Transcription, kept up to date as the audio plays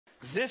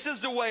This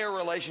is the way a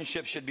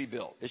relationship should be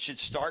built. It should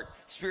start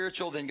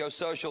spiritual, then go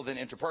social, then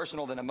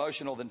interpersonal, then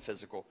emotional, then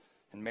physical.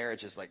 And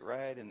marriage is like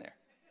right in there.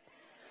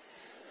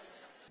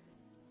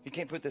 You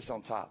can't put this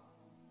on top.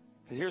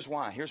 Here's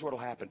why. Here's what will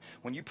happen.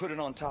 When you put it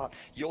on top,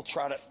 you'll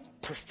try to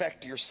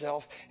perfect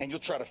yourself and you'll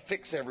try to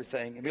fix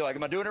everything and be like,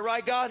 am I doing it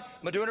right, God?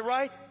 Am I doing it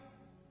right?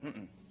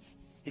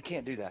 You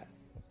can't do that.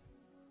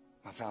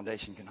 My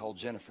foundation can hold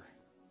Jennifer.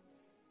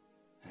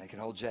 And it can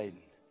hold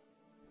Jaden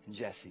and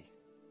Jesse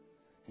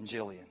and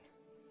Jillian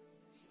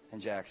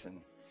and Jackson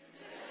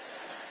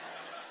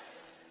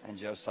and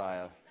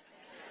Josiah.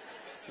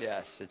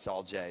 Yes, it's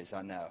all J's.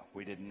 I know.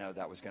 We didn't know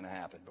that was going to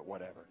happen, but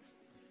whatever.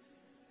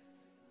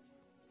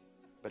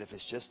 But if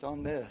it's just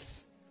on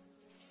this,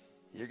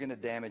 you're going to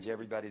damage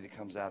everybody that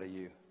comes out of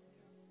you.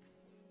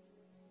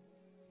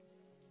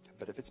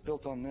 But if it's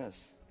built on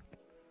this,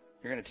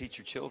 you're going to teach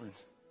your children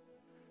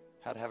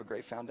how to have a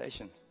great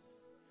foundation.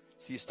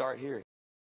 So you start here.